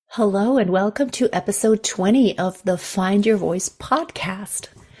Hello and welcome to episode 20 of the Find Your Voice podcast.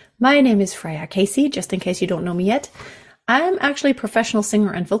 My name is Freya Casey, just in case you don't know me yet. I'm actually a professional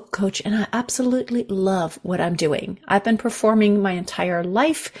singer and vocal coach, and I absolutely love what I'm doing. I've been performing my entire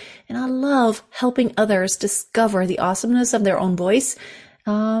life, and I love helping others discover the awesomeness of their own voice.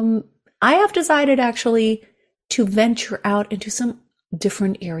 I have decided actually to venture out into some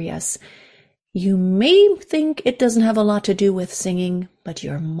different areas. You may think it doesn't have a lot to do with singing, but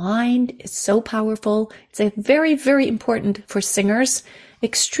your mind is so powerful. It's a very, very important for singers,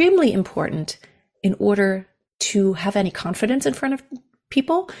 extremely important in order to have any confidence in front of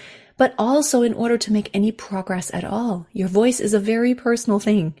people, but also in order to make any progress at all. Your voice is a very personal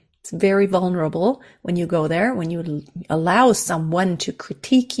thing. It's very vulnerable when you go there, when you allow someone to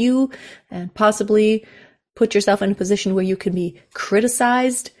critique you and possibly put yourself in a position where you can be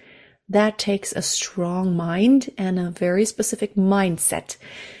criticized. That takes a strong mind and a very specific mindset.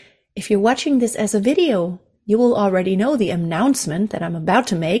 If you're watching this as a video, you will already know the announcement that I'm about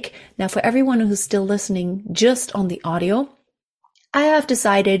to make. Now, for everyone who's still listening just on the audio, I have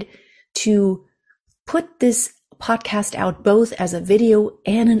decided to put this podcast out both as a video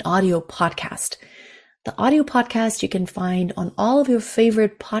and an audio podcast. The audio podcast you can find on all of your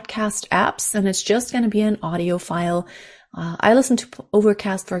favorite podcast apps, and it's just going to be an audio file. I listen to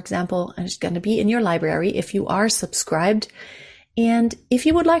Overcast, for example, and it's going to be in your library if you are subscribed. And if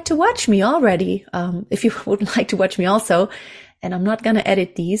you would like to watch me already, if you would like to watch me also, and I'm not going to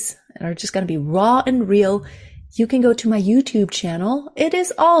edit these, they're just going to be raw and real, you can go to my YouTube channel. It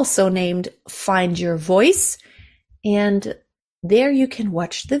is also named Find Your Voice. And there you can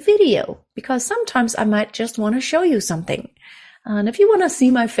watch the video, because sometimes I might just want to show you something. And if you want to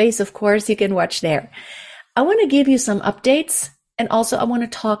see my face, of course, you can watch there. I want to give you some updates, and also I want to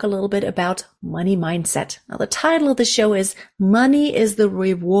talk a little bit about money mindset. Now, the title of the show is Money is the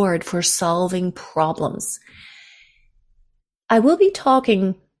Reward for Solving Problems. I will be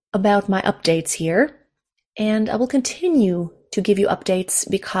talking about my updates here, and I will continue to give you updates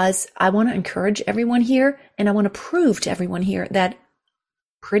because I want to encourage everyone here, and I want to prove to everyone here that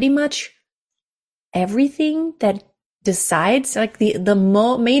pretty much everything that decides, like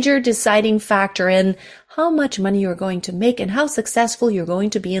the major deciding factor in how much money you're going to make and how successful you're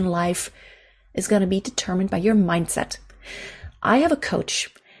going to be in life is going to be determined by your mindset. I have a coach,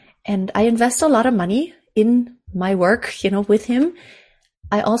 and I invest a lot of money in my work, with him.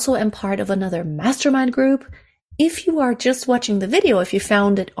 I also am part of another mastermind group. If you are just watching the video, if you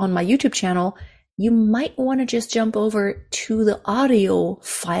found it on my YouTube channel, you might want to just jump over to the audio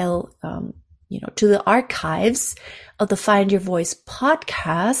file, to the archives of the Find Your Voice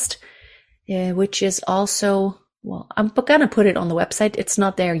podcast, which is also, I'm going to put it on the website. It's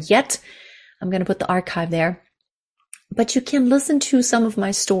not there yet. I'm going to put the archive there. But you can listen to some of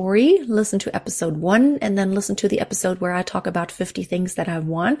my story, listen to episode 1, and then listen to the episode where I talk about 50 things that I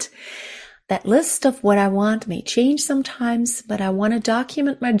want. That list of what I want may change sometimes, but I want to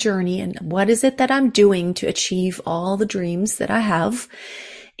document my journey and what is it that I'm doing to achieve all the dreams that I have.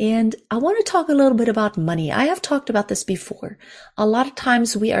 And I want to talk a little bit about money. I have talked about this before. A lot of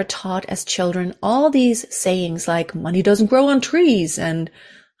times we are taught as children all these sayings like money doesn't grow on trees and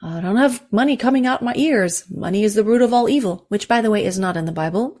I don't have money coming out my ears. Money is the root of all evil, which, by the way, is not in the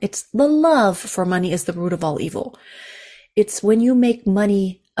Bible. It's the love for money is the root of all evil. It's when you make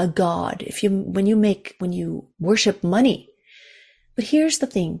money a god, when you worship money. But here's the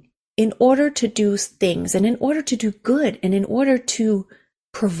thing. In order to do things and in order to do good and in order to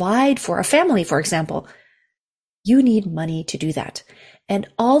provide for a family, for example, you need money to do that. And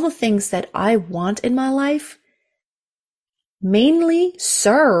all the things that I want in my life mainly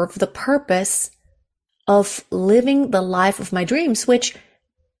serve the purpose of living the life of my dreams, which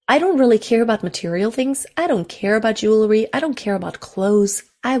I don't really care about material things. I don't care about jewelry. I don't care about clothes.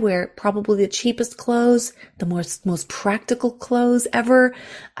 I wear probably the cheapest clothes, the most practical clothes ever.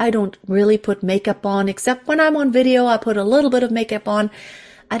 I don't really put makeup on, except when I'm on video, I put a little bit of makeup on.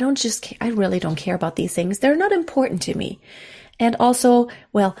 I really don't care about these things. They're not important to me. And also,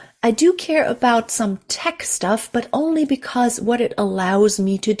 I do care about some tech stuff, but only because what it allows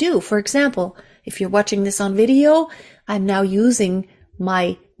me to do. For example, if you're watching this on video, I'm now using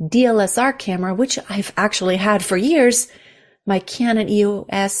my DSLR camera, which I've actually had for years, my Canon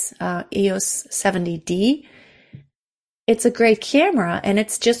EOS 70D. It's a great camera, and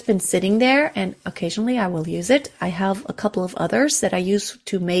it's just been sitting there, and occasionally I will use it. I have a couple of others that I use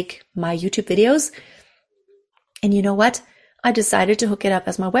to make my YouTube videos. And you know what? I decided to hook it up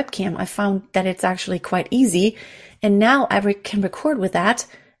as my webcam. I found that it's actually quite easy, and now I can record with that,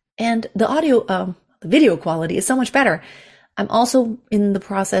 and the video quality is so much better. I'm also in the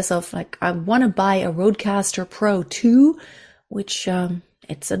process of I want to buy a Rodecaster Pro 2, which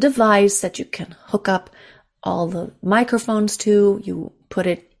it's a device that you can hook up all the microphones to. You put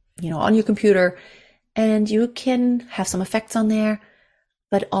it, on your computer, and you can have some effects on there,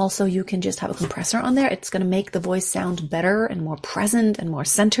 but also you can just have a compressor on there. It's going to make the voice sound better and more present and more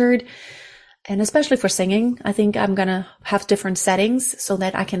centered. And especially for singing, I think I'm going to have different settings so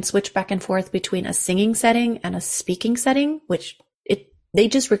that I can switch back and forth between a singing setting and a speaking setting, which they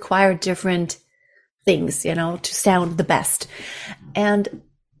just require different things, to sound the best. And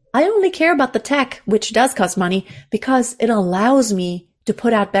I only care about the tech, which does cost money, because it allows me to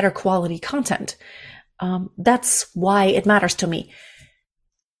put out better quality content. That's why it matters to me.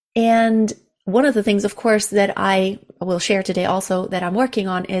 And one of the things, of course, that I will share today also that I'm working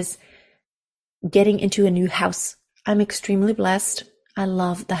on is getting into a new house. I'm extremely blessed. I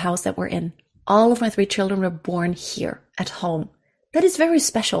love the house that we're in. All of my 3 children were born here at home. That is very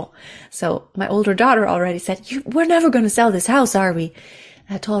special. So my older daughter already said, we're never going to sell this house, are we?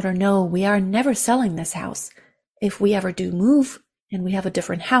 I told her, no, we are never selling this house. If we ever do move and we have a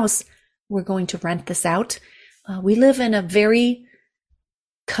different house, we're going to rent this out. We live in a very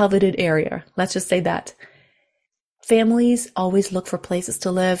coveted area. Let's just say that. Families always look for places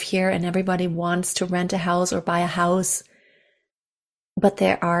to live here, and everybody wants to rent a house or buy a house. But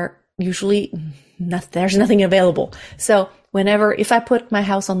there are usually there's nothing available. So if I put my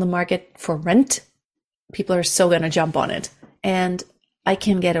house on the market for rent, people are so going to jump on it. And I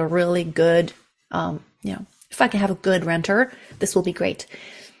can get a really good, if I can have a good renter, this will be great.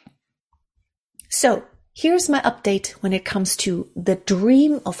 So here's my update when it comes to the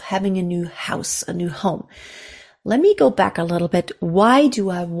dream of having a new house, a new home. Let me go back a little bit. Why do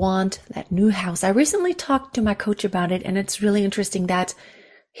I want that new house? I recently talked to my coach about it, and it's really interesting that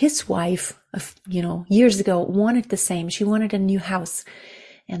his wife, years ago wanted the same. She wanted a new house,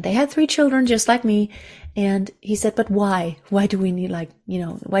 and they had 3 children just like me. And he said, but why? Why do we need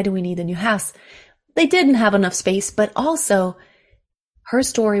why do we need a new house? They didn't have enough space, but also her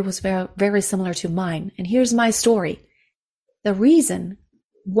story was very, very similar to mine. And here's my story. The reason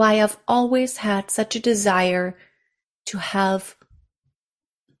why I've always had such a desire to have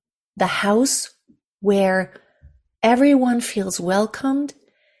the house where everyone feels welcomed,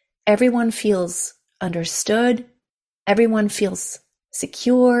 everyone feels understood, everyone feels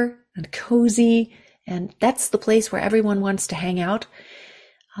secure and cozy, and that's the place where everyone wants to hang out.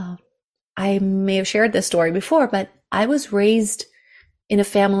 I may have shared this story before, but I was raised in a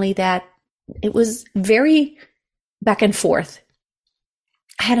family that it was very back and forth.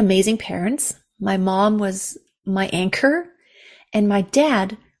 I had amazing parents. My mom was my anchor, and my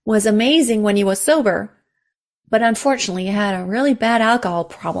dad was amazing when he was sober, but unfortunately he had a really bad alcohol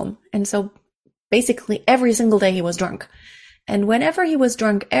problem. And so basically every single day he was drunk. And whenever he was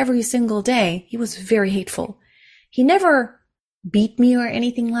drunk every single day, he was very hateful. He never beat me or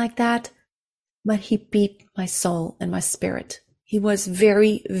anything like that, but he beat my soul and my spirit. He was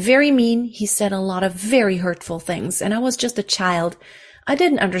very, very mean. He said a lot of very hurtful things, and I was just a child. I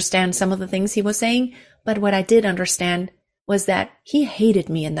didn't understand some of the things he was saying, but what I did understand was that he hated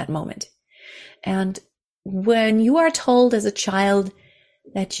me in that moment. And when you are told as a child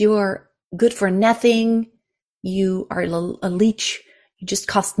that you are good for nothing, you are a leech, you just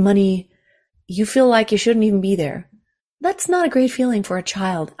cost money, you feel like you shouldn't even be there. That's not a great feeling for a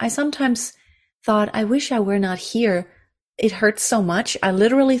child. I sometimes thought, I wish I were not here. It hurts so much. I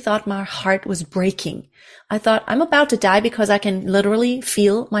literally thought my heart was breaking. I thought, I'm about to die because I can literally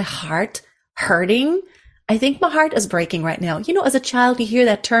feel my heart hurting. I think my heart is breaking right now. As a child, you hear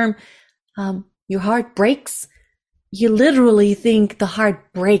that term, your heart breaks. You literally think the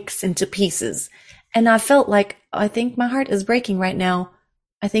heart breaks into pieces. And I felt like, I think my heart is breaking right now.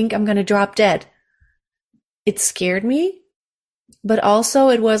 I think I'm going to drop dead. It scared me, but also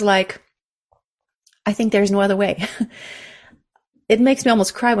it was like, I think there's no other way. It makes me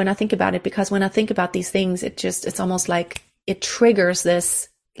almost cry when I think about it, because when I think about these things, it's almost like it triggers this,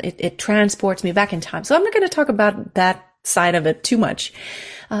 it transports me back in time. So I'm not going to talk about that side of it too much.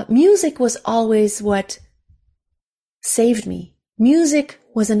 Music was always what saved me. Music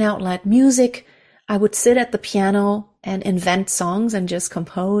was an outlet. Music, I would sit at the piano and invent songs and just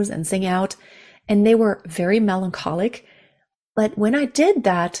compose and sing out. And they were very melancholic. But when I did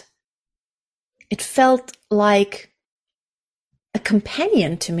that, it felt like a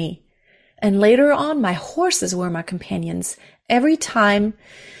companion to me. And later on, my horses were my companions. Every time,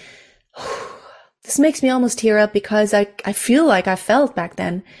 this makes me almost tear up, because I feel like I felt back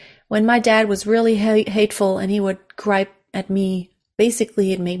then when my dad was really hateful and he would gripe at me.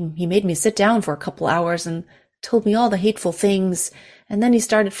 Basically, he made me sit down for a couple hours and told me all the hateful things. And then he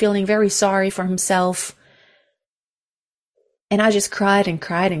started feeling very sorry for himself. And I just cried and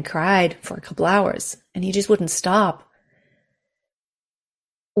cried and cried for a couple hours, and he just wouldn't stop.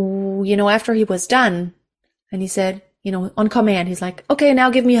 After he was done, and he said, on command, he's like, okay, now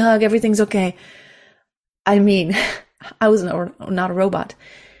give me a hug. Everything's okay. I mean, I was not a robot.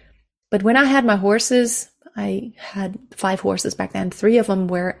 But when I had my horses, I had 5 horses back then. 3 of them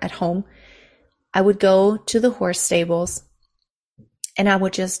were at home. I would go to the horse stables and I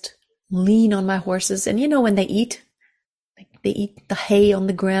would just lean on my horses. And when they eat the hay on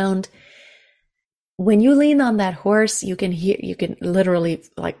the ground. When you lean on that horse, you can literally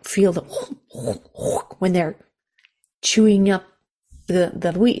like feel when they're chewing up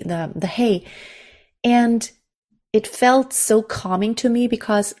the hay. And it felt so calming to me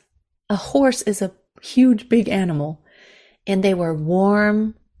because a horse is a huge, big animal, and they were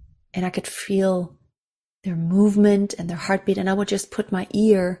warm, and I could feel their movement and their heartbeat. And I would just put my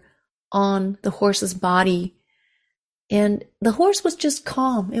ear on the horse's body, and the horse was just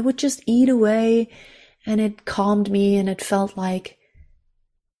calm. It would just eat away, and it calmed me, and it felt like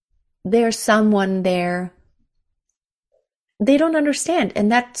there's someone there. They don't understand.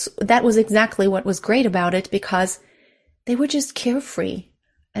 And that was exactly what was great about it, because they were just carefree.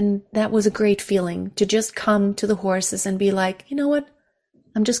 And that was a great feeling, to just come to the horses and be like, you know what?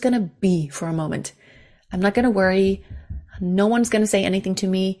 I'm just going to be for a moment. I'm not going to worry. No one's going to say anything to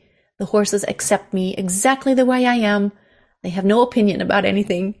me. The horses accept me exactly the way I am. They have no opinion about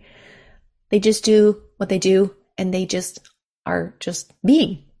anything. They just do what they do, and they just are just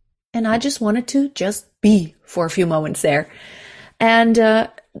being. And I just wanted to just be for a few moments there. And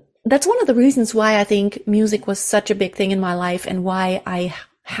that's one of the reasons why I think music was such a big thing in my life, and why I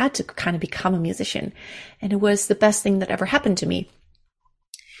had to kind of become a musician. And it was the best thing that ever happened to me.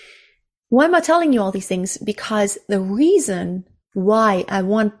 Why am I telling you all these things? Because the reason why I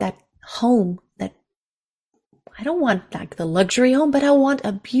want that home, that I don't want like the luxury home, but I want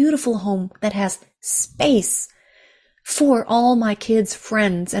a beautiful home that has space for all my kids'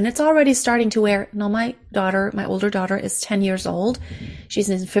 friends. And it's already starting to where now my older daughter is 10 years old. She's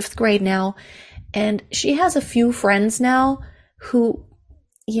in 5th grade now. And she has a few friends now who,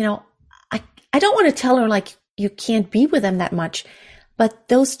 I don't want to tell her like you can't be with them that much, but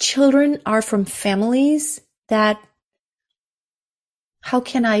those children are from families that, how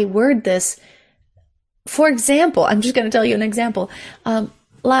can I word this? For example, I'm just going to tell you an example.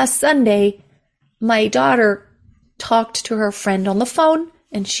 Last Sunday, my daughter talked to her friend on the phone,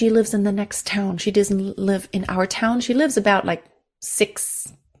 and she lives in the next town. She doesn't live in our town. She lives about like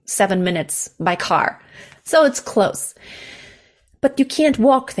 6-7 minutes by car. So it's close. But you can't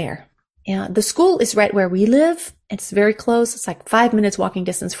walk there. The school is right where we live. It's very close. It's like 5 minutes walking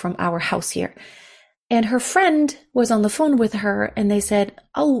distance from our house here. And her friend was on the phone with her, and they said,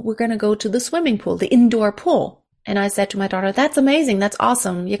 oh, we're going to go to the swimming pool, the indoor pool. And I said to my daughter, that's amazing. That's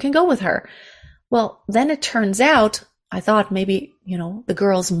awesome. You can go with her. Well, then it turns out, I thought maybe, the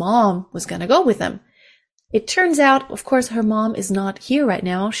girl's mom was going to go with them. It turns out, of course, her mom is not here right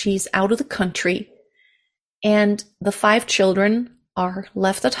now. She's out of the country. And the 5 children are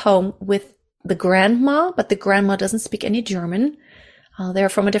left at home with the grandma, but the grandma doesn't speak any German. They're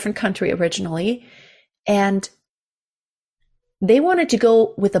from a different country originally. And they wanted to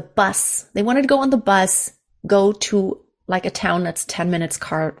go with a bus. They wanted to go on the bus, go to like a town that's 10 minutes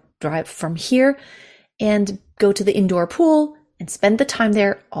car drive from here, and go to the indoor pool and spend the time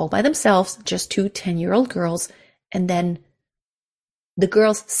there all by themselves, just 2 10-year-old girls. And then the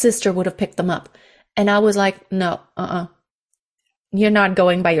girl's sister would have picked them up. And I was like, no, you're not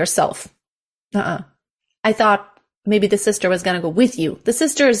going by yourself. I thought maybe the sister was going to go with you. The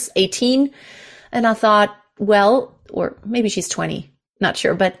sister is 18. And I thought, well, or maybe she's 20, not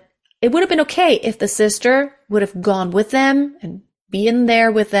sure, but it would have been okay if the sister would have gone with them and be in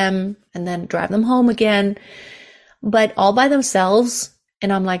there with them and then drive them home again, but all by themselves.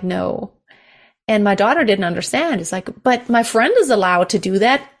 And I'm like, no. And my daughter didn't understand. It's like, but my friend is allowed to do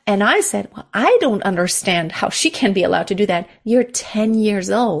that. And I said, well, I don't understand how she can be allowed to do that. You're 10 years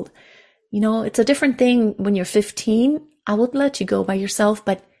old. It's a different thing when you're 15. I would let you go by yourself,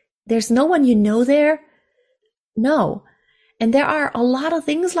 but there's no one there. No. And there are a lot of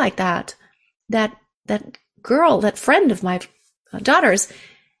things like that. That girl, that friend of my daughter's,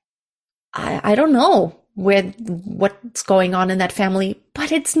 I don't know what's going on in that family,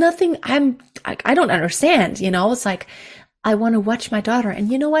 but it's nothing I don't understand. It's like, I want to watch my daughter.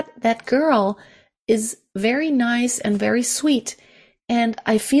 And you know what? That girl is very nice and very sweet. And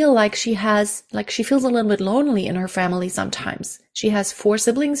I feel like she feels a little bit lonely in her family sometimes. She has 4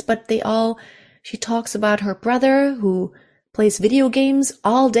 siblings, but they all She talks about her brother who plays video games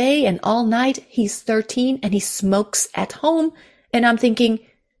all day and all night. He's 13 and he smokes at home. And I'm thinking,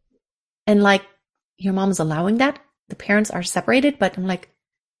 and like, your mom is allowing that? The parents are separated, but I'm like,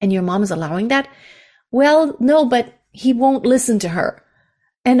 and your mom is allowing that? Well, no, but he won't listen to her.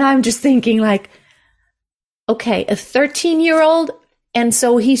 And I'm just thinking like, okay, a 13-year-old, and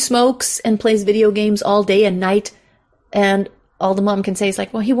so he smokes and plays video games all day and night, and all the mom can say is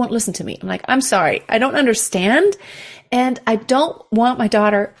like, well, he won't listen to me. I'm like, I'm sorry, I don't understand, and I don't want my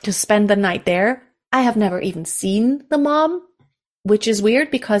daughter to spend the night there. I have never even seen the mom, which is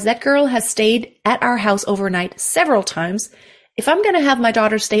weird because that girl has stayed at our house overnight several times. If I'm going to have my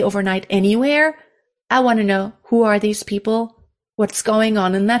daughter stay overnight anywhere, I want to know, who are these people? What's going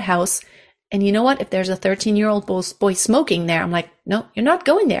on in that house? And you know what? If there's a 13-year-old boy smoking there, I'm like, no, you're not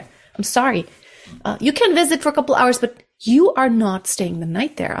going there. I'm sorry. You can visit for a couple hours, but you are not staying the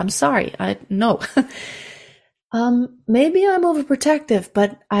night there. I'm sorry. No. Maybe I'm overprotective,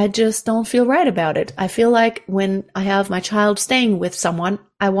 but I just don't feel right about it. I feel like when I have my child staying with someone,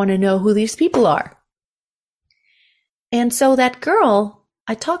 I want to know who these people are. And so that girl,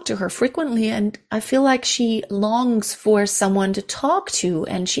 I talk to her frequently, and I feel like she longs for someone to talk to.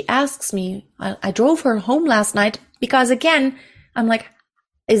 And she asks me, I drove her home last night because, again, I'm like,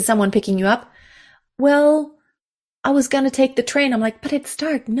 is someone picking you up? Well, I was going to take the train. I'm like, but it's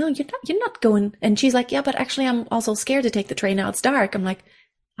dark. No, you're not going. And she's like, yeah, but actually I'm also scared to take the train now. It's dark. I'm like,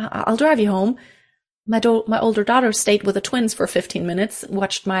 I'll drive you home. My older daughter stayed with the twins for 15 minutes,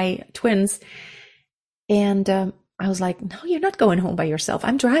 watched my twins. And, I was like, no, you're not going home by yourself.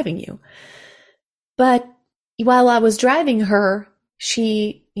 I'm driving you. But while I was driving her,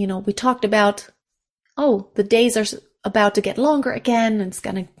 we talked about, the days are about to get longer again. And it's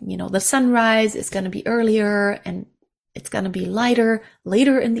going to, the sunrise is going to be earlier and it's going to be lighter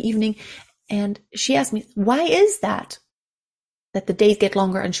later in the evening. And she asked me, why is that the days get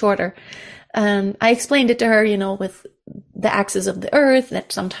longer and shorter? I explained it to her, with the axis of the earth,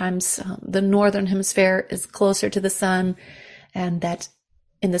 that sometimes the northern hemisphere is closer to the sun, and that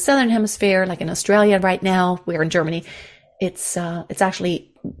in the southern hemisphere, like in Australia right now, we're in Germany, it's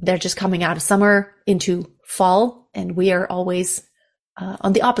actually, they're just coming out of summer into fall, and we are always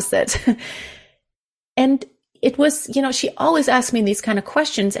on the opposite. And it was, she always asks me these kind of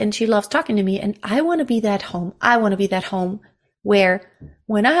questions, and she loves talking to me, and I want to be that home. I want to be that home where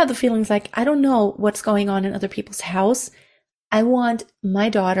when I have the feelings like I don't know what's going on in other people's house, I want my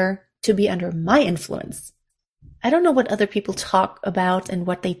daughter to be under my influence. I don't know what other people talk about and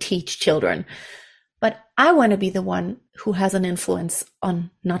what they teach children, but I want to be the one who has an influence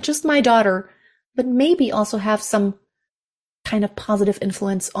on not just my daughter, but maybe also have some kind of positive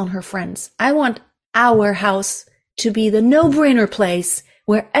influence on her friends. I want our house to be the no-brainer place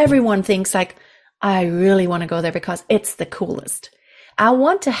where everyone thinks like, I really want to go there because it's the coolest. I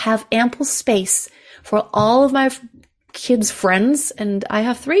want to have ample space for all of my kids' friends, and I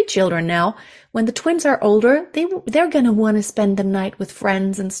have 3 children now. When the twins are older, they're going to want to spend the night with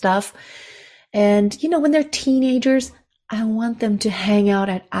friends and stuff. And, when they're teenagers, I want them to hang out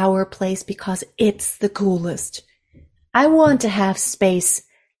at our place because it's the coolest. I want to have space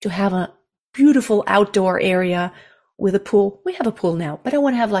to have a beautiful outdoor area with a pool. We have a pool now, but I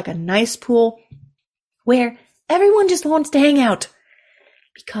want to have like a nice pool where everyone just wants to hang out.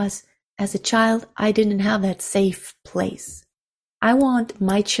 Because as a child, I didn't have that safe place. I want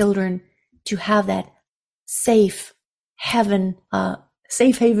my children to have that safe haven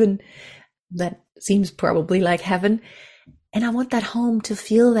that seems probably like heaven. And I want that home to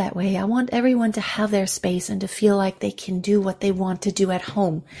feel that way. I want everyone to have their space and to feel like they can do what they want to do at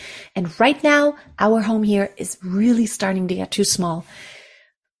home. And right now, our home here is really starting to get too small.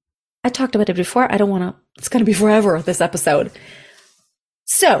 I talked about it before. It's going to be forever, this episode.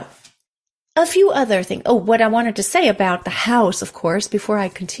 So, a few other things. What I wanted to say about the house, of course, before I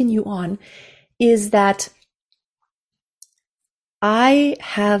continue on, is that I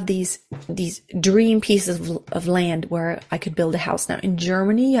have these dream pieces of land where I could build a house. Now, in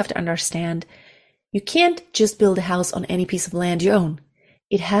Germany, you have to understand, you can't just build a house on any piece of land you own.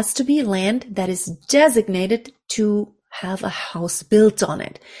 It has to be land that is designated to have a house built on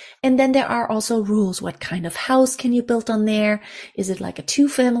it. And then there are also rules. What kind of house can you build on there? Is it like a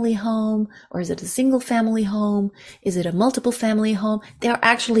 2-family home, or is it a single family home? Is it a multiple family home? There are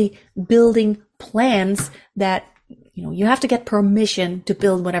actually building plans that, you have to get permission to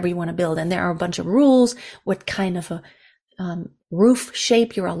build whatever you want to build. And there are a bunch of rules, what kind of a roof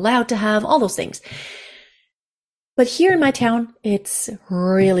shape you're allowed to have, all those things. But here in my town, it's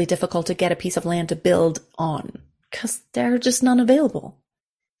really difficult to get a piece of land to build on, because there are just none available.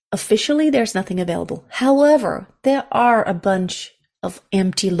 officially there's nothing available. However, there are a bunch of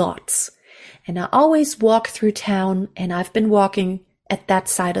empty lots. And I always walk through town, and I've been walking at that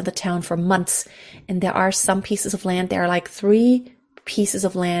side of the town for months. And there are some pieces of land. There are like 3 pieces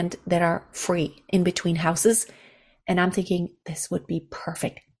of land that are free in between houses. And I'm thinking this would be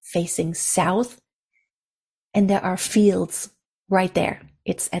perfect facing south. And there are fields right there.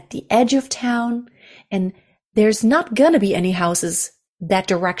 It's at the edge of town, and there's not going to be any houses that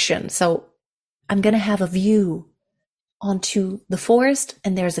direction. So I'm going to have a view onto the forest,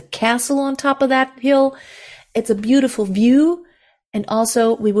 and there's a castle on top of that hill. It's a beautiful view. And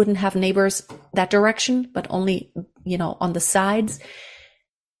also we wouldn't have neighbors that direction, but only, on the sides.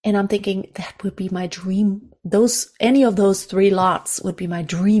 And I'm thinking that would be my dream. Any of those 3 lots would be my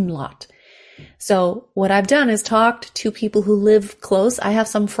dream lot. So what I've done is talked to people who live close. I have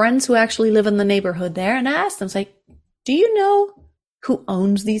some friends who actually live in the neighborhood there, and I asked them, do you know who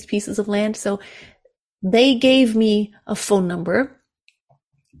owns these pieces of land? So they gave me a phone number.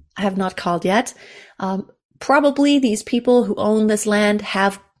 I have not called yet. Probably these people who own this land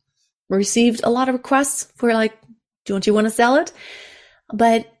have received a lot of requests for don't you want to sell it?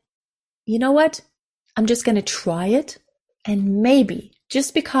 But you know what? I'm just going to try it. And maybe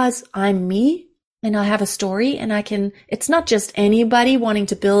just because I'm me and I have a story and it's not just anybody wanting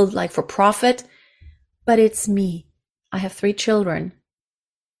to build for profit, but it's me. I have 3 children.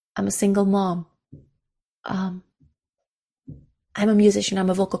 I'm a single mom. I'm a musician.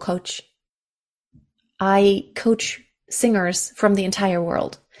 I'm a vocal coach. I coach singers from the entire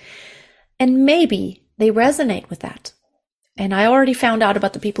world. And maybe they resonate with that. And I already found out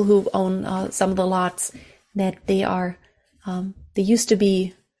about the people who own some of the lots that they used to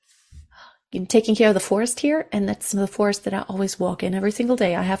be taking care of the forest here. And that's the forest that I always walk in every single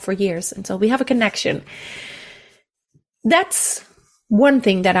day. I have for years. And so we have a connection. That's one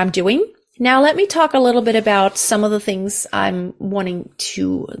thing that I'm doing. Now, let me talk a little bit about some of the things I'm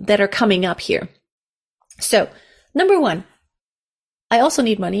that are coming up here. So, number 1, I also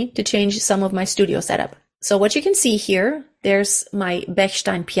need money to change some of my studio setup. So what you can see here, there's my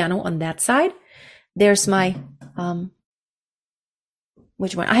Bechstein piano on that side. There's my,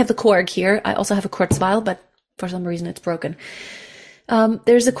 which one? I have the Korg here. I also have a Kurzweil, but for some reason it's broken.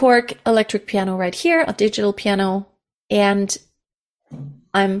 There's a Korg electric piano right here, a digital piano, and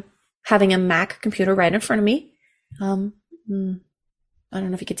I'm having a Mac computer right in front of me. I don't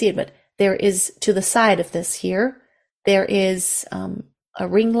know if you can see it, but there is to the side of this here, there is a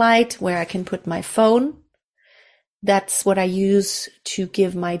ring light where I can put my phone. That's what I use to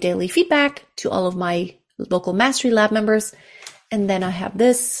give my daily feedback to all of my local Mastery Lab members. And then I have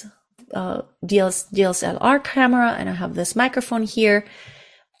this DSLR camera, and I have this microphone here.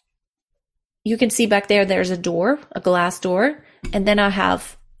 You can see back there, there's a door, a glass door. And then I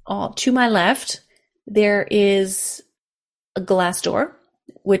have to my left, there is a glass door,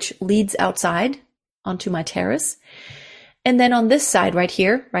 which leads outside onto my terrace. And then on this side right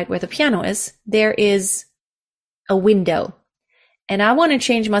here, right where the piano is, there is a window. And I want to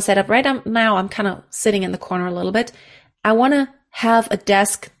change my setup. Right now, I'm kind of sitting in the corner a little bit. I want to have a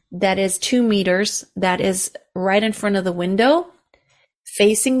desk that is 2 meters, that is right in front of the window,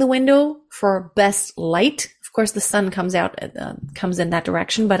 facing the window for best light. Of course, the sun comes in that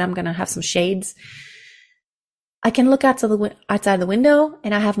direction, but I'm going to have some shades. I can look outside the window,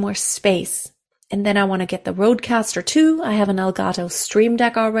 and I have more space. And then I want to get the Rodecaster 2. I have an Elgato Stream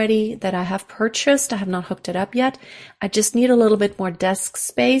Deck already that I have purchased. I have not hooked it up yet. I just need a little bit more desk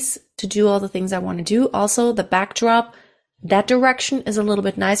space to do all the things I want to do. Also, the backdrop, that direction is a little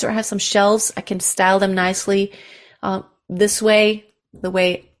bit nicer. I have some shelves. I can style them nicely. This way, the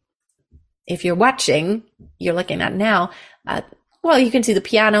way, if you're watching, you're looking at now, well, you can see the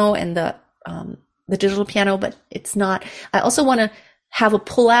piano and the digital piano, but it's not. I also want to have a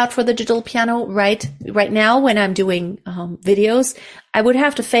pull out for the digital piano right now when I'm doing videos. I would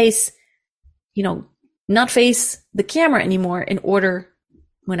have to face, not face the camera anymore in order,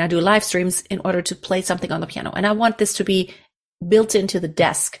 when I do live streams, in order to play something on the piano. And I want this to be built into the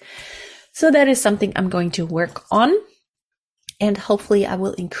desk. So that is something I'm going to work on. And hopefully I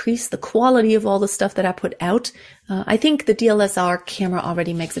will increase the quality of all the stuff that I put out. I think the DSLR camera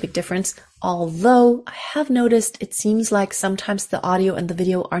already makes a big difference. Although I have noticed it seems like sometimes the audio and the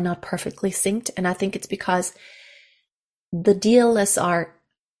video are not perfectly synced. And I think it's because the DSLR,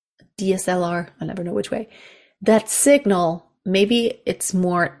 I never know which way, that signal, maybe it's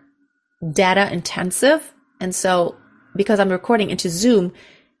more data intensive. And so because I'm recording into Zoom,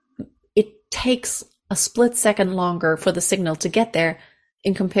 it takes a split second longer for the signal to get there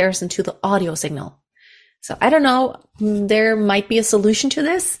in comparison to the audio signal. So I don't know, there might be a solution to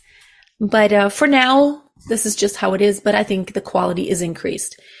this. But for now, this is just how it is, but I think the quality is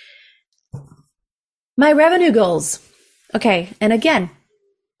increased. My revenue goals. Okay, and again,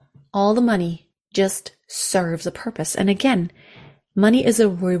 all the money just serves a purpose. And again, money is a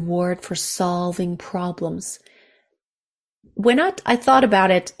reward for solving problems. I thought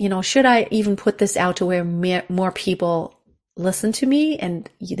about it, should I even put this out to where more people listen to me and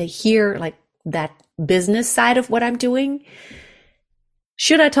they hear like that business side of what I'm doing?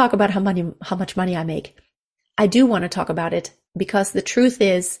 Should I talk about how much money I make? I do want to talk about it because the truth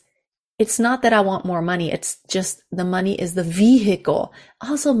is, it's not that I want more money. It's just the money is the vehicle.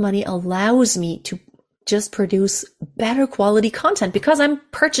 Also, money allows me to just produce better quality content because I'm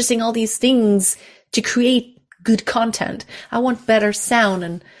purchasing all these things to create good content. I want better sound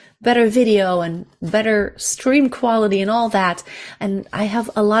and better video and better stream quality and all that. And I have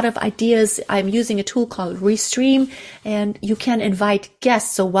a lot of ideas. I'm using a tool called Restream, and you can invite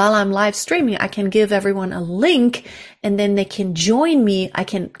guests. So while I'm live streaming, I can give everyone a link and then they can join me. I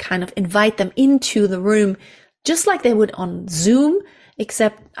can kind of invite them into the room just like they would on Zoom,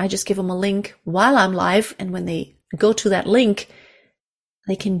 except I just give them a link while I'm live. And when they go to that link,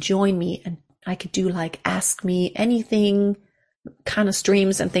 they can join me, and I could do like ask me anything kind of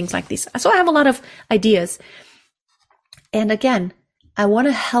streams and things like these. So I have a lot of ideas. And again, I want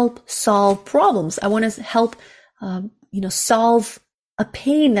to help solve problems. I want to help, solve a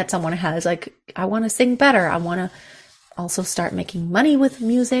pain that someone has. Like, I want to sing better. I want to also start making money with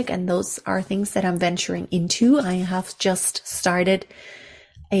music. And those are things that I'm venturing into. I have just started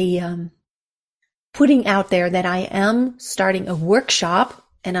putting out there that I am starting a workshop,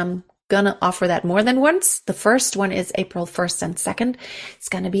 and I'm gonna offer that more than once. The first one is April 1st and 2nd. It's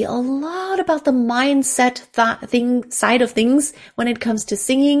gonna be a lot about the mindset side of things when it comes to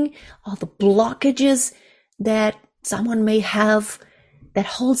singing, all the blockages that someone may have that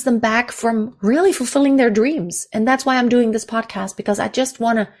holds them back from really fulfilling their dreams. And that's why I'm doing this podcast, because I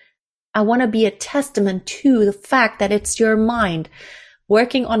want to be a testament to the fact that it's your mind.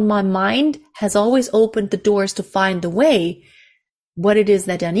 Working on my mind has always opened the doors to find the way, what it is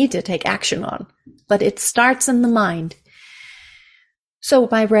that I need to take action on. But it starts in the mind. So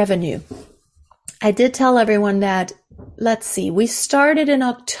my revenue. I did tell everyone that, let's see, we started in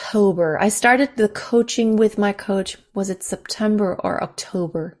October. I started the coaching with my coach. Was it September or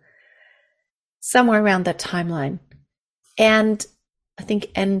October? Somewhere around that timeline. And I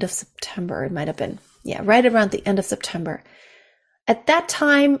think end of September it might have been. Yeah, right around the end of September. At that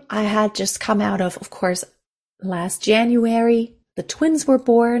time, I had just come out of course, last January, the twins were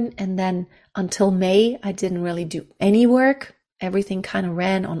born, and then until May, I didn't really do any work. Everything kind of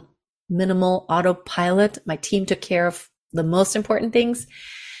ran on minimal autopilot. My team took care of the most important things.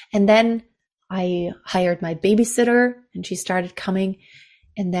 And then I hired my babysitter, and she started coming.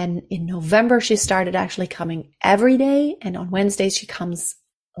 And then in November, she started actually coming every day. And on Wednesdays, she comes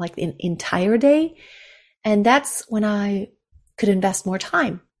like the entire day. And that's when I could invest more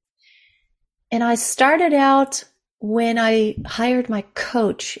time. And I started out when I hired my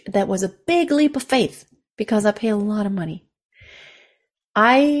coach. That was a big leap of faith because I pay a lot of money.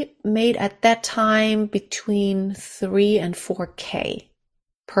 I made at that time between 3 and 4K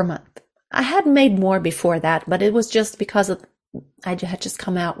per month. I had made more before that, but it was just because I had just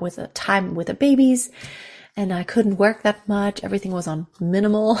come out with a time with the babies and I couldn't work that much. Everything was on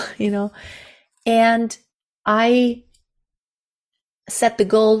minimal, and I set the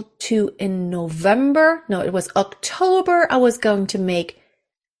goal to it was October, I was going to make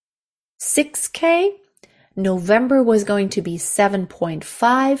 6K. November was going to be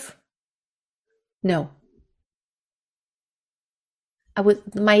 7.5.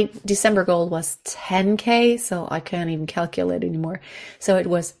 My December goal was 10K, so I can't even calculate anymore. So it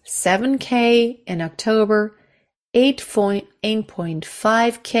was 7K in October,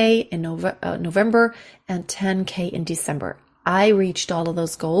 8.5K in November, and 10K in December. I reached all of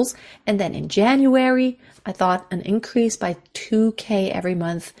those goals. And then in January, I thought an increase by 2K every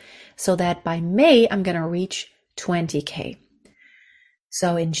month so that by May, I'm going to reach 20K.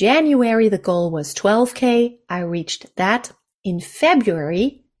 So in January, the goal was 12K. I reached that. In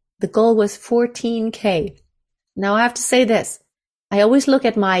February, the goal was 14K. Now I have to say this. I always look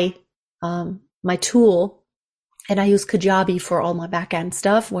at my tool, and I use Kajabi for all my backend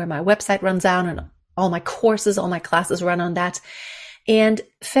stuff where my website runs out and all my courses, all my classes run on that. And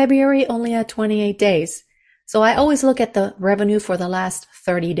February only had 28 days. So I always look at the revenue for the last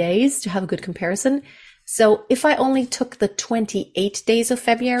 30 days to have a good comparison. So if I only took the 28 days of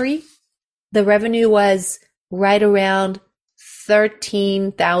February, the revenue was right around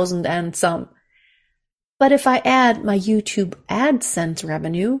 13,000 and some. But if I add my YouTube AdSense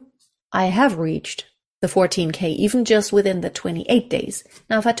revenue, I have reached the 14K, even just within the 28 days.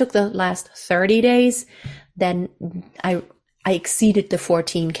 Now, if I took the last 30 days, then I exceeded the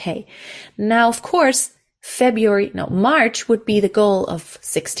 14K. Now, of course, March would be the goal of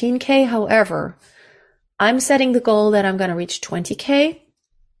 16K. However, I'm setting the goal that I'm going to reach 20K.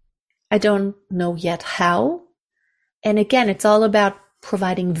 I don't know yet how. And again, it's all about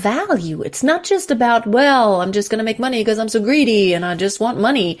providing value. It's not just about, well, I'm just going to make money because I'm so greedy and I just want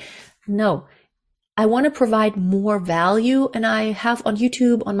money. No, I want to provide more value. And I have on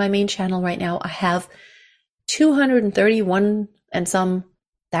YouTube, on my main channel right now, I have 231 and some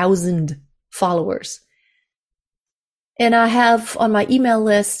thousand followers. And I have on my email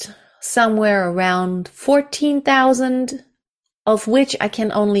list somewhere around 14,000, of which I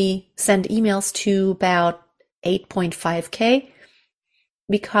can only send emails to about 8.5K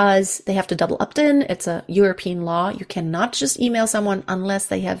because they have to double opt-in. It's a European law. You cannot just email someone unless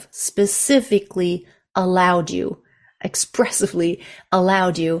they have specifically expressively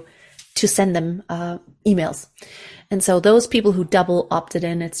allowed you to send them emails. And so those people who double opted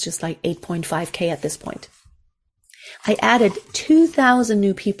in, it's just like 8.5K at this point. I added 2,000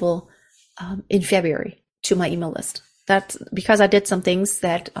 new people in February to my email list. That's because I did some things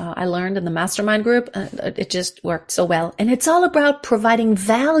that I learned in the mastermind group. It just worked so well. And it's all about providing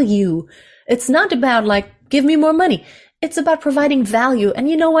value. It's not about like, give me more money. It's about providing value. And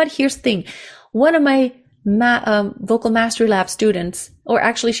you know what? Here's the thing. One of my Vocal Mastery Lab students, or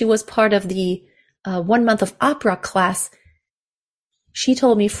actually she was part of the 1 month of opera class. She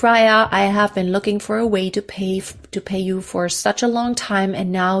told me, Freya, I have been looking for a way to pay you for such a long time.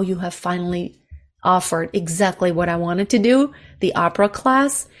 And now you have finally offered exactly what I wanted to do, the opera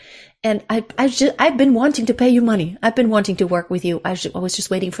class. And I've been wanting to pay you money. I've been wanting to work with you. I was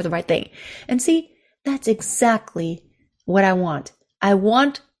just waiting for the right thing. And see, that's exactly what I want. I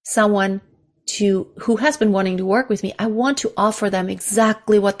want someone who has been wanting to work with me. I want to offer them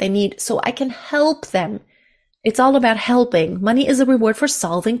exactly what they need so I can help them. It's all about helping. Money is a reward for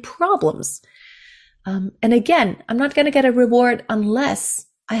solving problems. And again, I'm not going to get a reward unless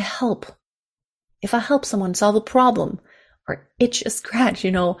I help. If I help someone solve a problem or itch a scratch,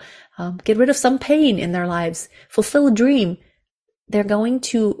 get rid of some pain in their lives, fulfill a dream, they're going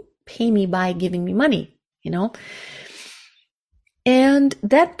to pay me by giving me money, And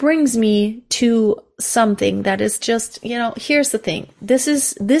that brings me to something that is just, here's the thing. This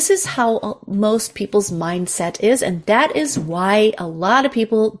is how most people's mindset is. And that is why a lot of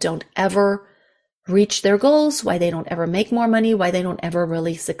people don't ever reach their goals, why they don't ever make more money, why they don't ever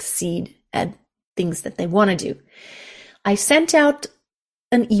really succeed at things that they want to do. I sent out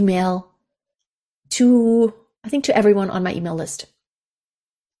an email to everyone on my email list.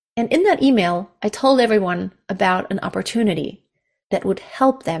 And in that email, I told everyone about an opportunity that would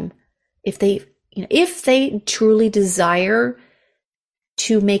help them if they truly desire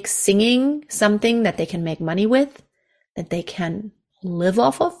to make singing something that they can make money with, that they can live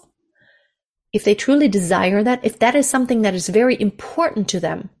off of. If they truly desire that, if that is something that is very important to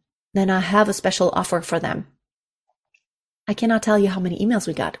them, then I have a special offer for them. I cannot tell you how many emails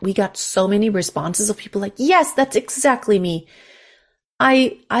we got. We got so many responses of people like, yes, that's exactly me.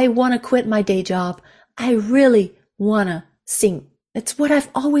 I want to quit my day job. I really want to sing. It's what I've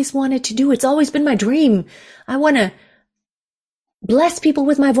always wanted to do. It's always been my dream. I want to bless people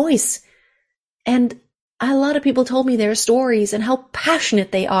with my voice. And a lot of people told me their stories and how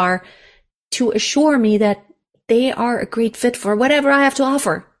passionate they are to assure me that they are a great fit for whatever I have to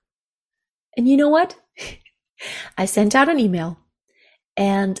offer. And you know what? I sent out an email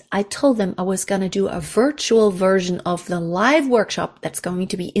and I told them I was going to do a virtual version of the live workshop that's going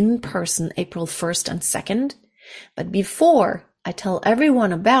to be in person April 1st and 2nd. But before I tell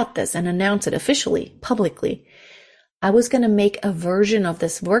everyone about this and announce it officially, publicly, I was going to make a version of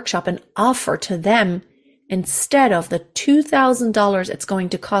this workshop and offer to them instead of the $2,000 it's going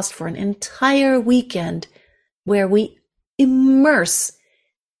to cost for an entire weekend where we immerse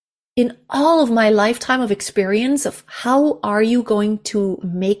in all of my lifetime of experience of how are you going to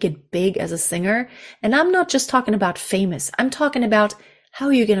make it big as a singer. And I'm not just talking about famous. I'm talking about how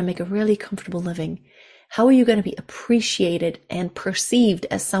are you going to make a really comfortable living? How are you going to be appreciated and perceived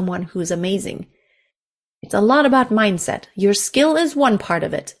as someone who's amazing? It's a lot about mindset. Your skill is one part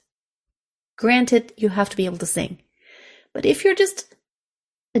of it. Granted, you have to be able to sing. But if you're just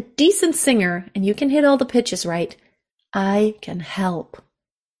a decent singer and you can hit all the pitches right, I can help.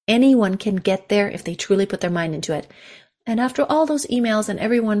 Anyone can get there if they truly put their mind into it. And after all those emails and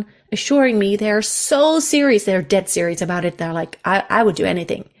everyone assuring me they're so serious, they're dead serious about it, they're like, I would do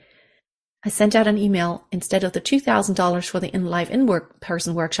anything. I sent out an email instead of the $2,000 for the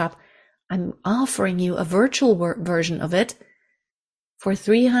in-person workshop. I'm offering you a virtual version of it for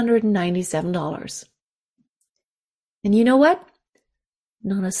 $397. And you know what?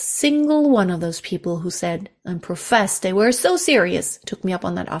 Not a single one of those people who said and professed they were so serious took me up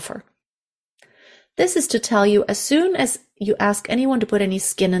on that offer. This is to tell you, as soon as you ask anyone to put any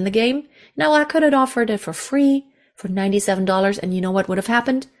skin in the game, now I could have offered it for free for $97, and you know what would have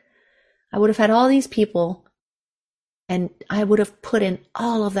happened? I would have had all these people, and I would have put in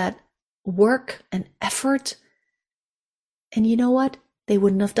all of that work and effort, and you know what? They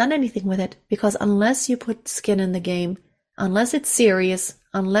wouldn't have done anything with it, because unless you put skin in the game, unless it's serious,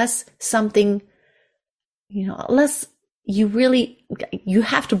 unless something, unless you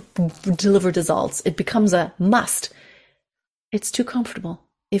have to deliver results, it becomes a must. It's too comfortable.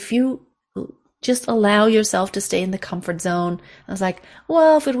 If you just allow yourself to stay in the comfort zone, I was like,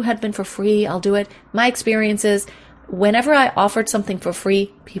 well, if it had been for free, I'll do it. My experience is, whenever I offered something for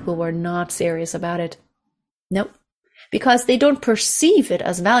free, people were not serious about it. Nope. Because they don't perceive it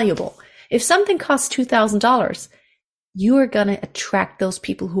as valuable. If something costs $2,000, you are going to attract those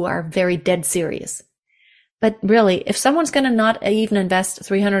people who are very dead serious. But really, if someone's going to not even invest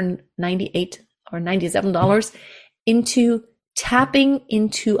 $398 or $97 into tapping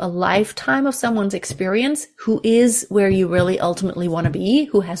into a lifetime of someone's experience, who is where you really ultimately want to be,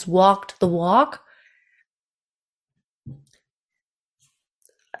 who has walked the walk,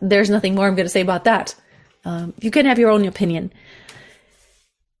 there's nothing more I'm going to say about that. You can have your own opinion.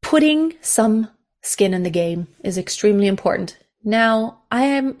 Putting some skin in the game is extremely important. Now, I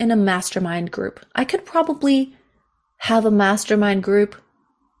am in a mastermind group. I could probably have a mastermind group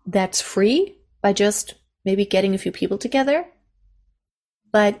that's free by just maybe getting a few people together.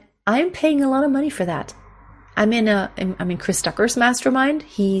 But I'm paying a lot of money for that. I'm in Chris Ducker's mastermind.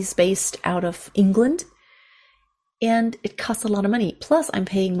 He's based out of England. And it costs a lot of money. Plus, I'm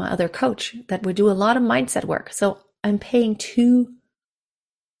paying my other coach that would do a lot of mindset work. So I'm paying two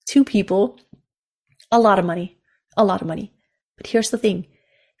people a lot of money. But here's the thing.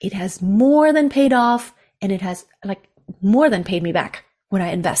 It has more than paid off, and it has more than paid me back when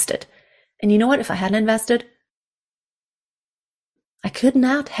I invested. And you know what? If I hadn't invested, I could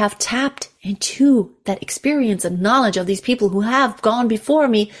not have tapped into that experience and knowledge of these people who have gone before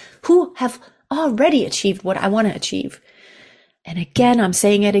me, who have already achieved what I want to achieve. And again, I'm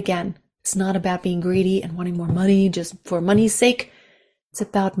saying it again. It's not about being greedy and wanting more money just for money's sake. It's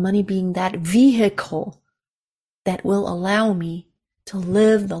about money being that vehicle that will allow me to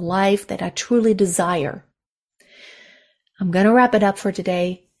live the life that I truly desire. I'm going to wrap it up for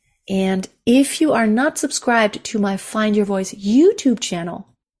today. And if you are not subscribed to my Find Your Voice YouTube channel,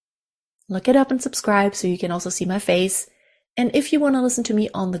 look it up and subscribe so you can also see my face. And if you want to listen to me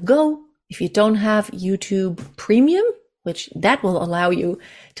on the go, if you don't have YouTube Premium, which that will allow you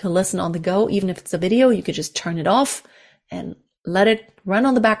to listen on the go, even if it's a video, you could just turn it off and let it run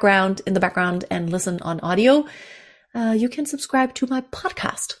in the background and listen on audio. You can subscribe to my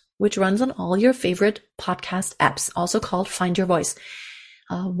podcast, which runs on all your favorite podcast apps, also called Find Your Voice.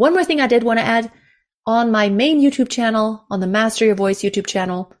 One more thing I did want to add, on my main YouTube channel, on the Master Your Voice YouTube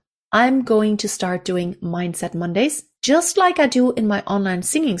channel, I'm going to start doing Mindset Mondays, just like I do in my online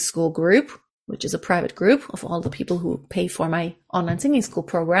singing school group, which is a private group of all the people who pay for my online singing school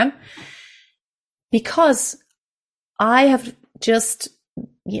program. Because I have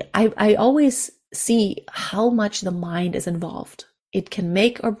I always see how much the mind is involved. It can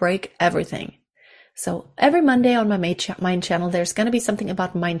make or break everything. So every Monday on my Mind channel, there's going to be something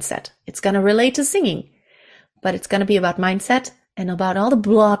about mindset. It's going to relate to singing, but it's going to be about mindset and about all the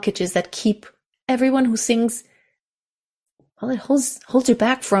blockages that keep everyone who sings, well, it holds you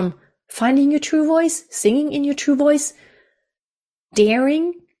back from finding your true voice, singing in your true voice,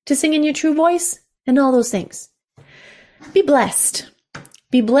 daring to sing in your true voice, and all those things. Be blessed.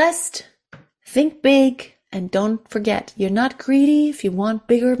 Be blessed. Think big. And don't forget, you're not greedy if you want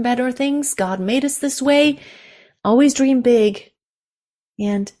bigger and better things. God made us this way. Always dream big.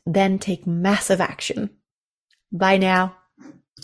 And then take massive action. Bye now.